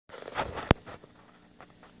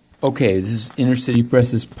Okay, this is Inner City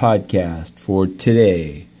Press's podcast for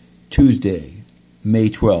today, Tuesday, May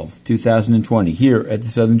 12th, 2020, here at the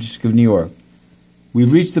Southern District of New York.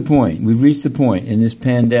 We've reached the point in this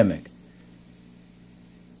pandemic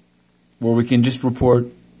where we can just report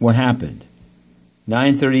what happened.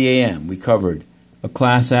 9:30 a.m., we covered a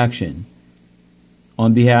class action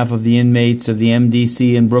on behalf of the inmates of the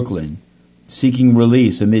MDC in Brooklyn seeking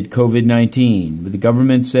release amid COVID-19. But the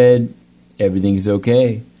government said, everything's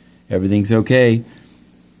okay. Everything's okay.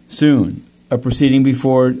 Soon, a proceeding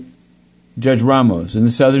before Judge Ramos in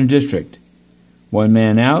the Southern District. One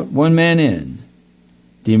man out, one man in.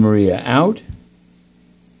 DeMaria out.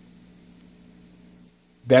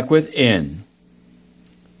 Beckwith in.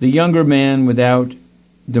 The younger man without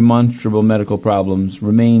demonstrable medical problems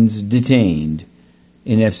remains detained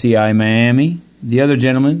in FCI Miami. The other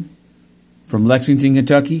gentleman from Lexington,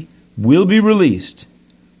 Kentucky, will be released.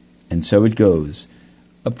 And so it goes.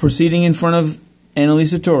 A proceeding in front of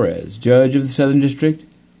Annalisa Torres, judge of the Southern District.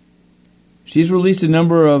 She's released a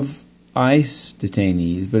number of ICE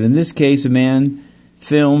detainees, but in this case, a man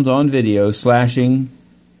filmed on video slashing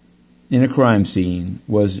in a crime scene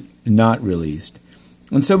was not released.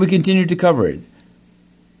 And so we continued to cover it.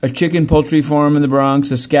 A chicken poultry farm in the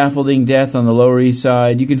Bronx, a scaffolding death on the Lower East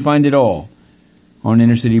Side. You can find it all on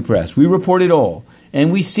Inner City Press. We report it all. And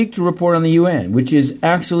we seek to report on the UN, which is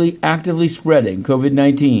actually actively spreading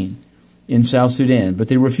COVID-19 in South Sudan. But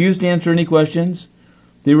they refuse to answer any questions.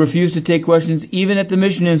 They refuse to take questions even at the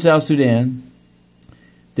mission in South Sudan.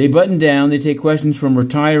 They button down. They take questions from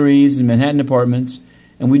retirees in Manhattan apartments,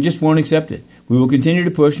 and we just won't accept it. We will continue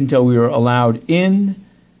to push until we are allowed in,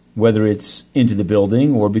 whether it's into the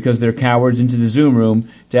building or because they're cowards into the Zoom room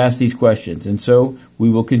to ask these questions. And so we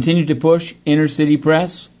will continue to push Inner City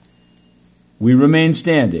Press. We remain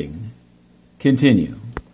standing. Continue.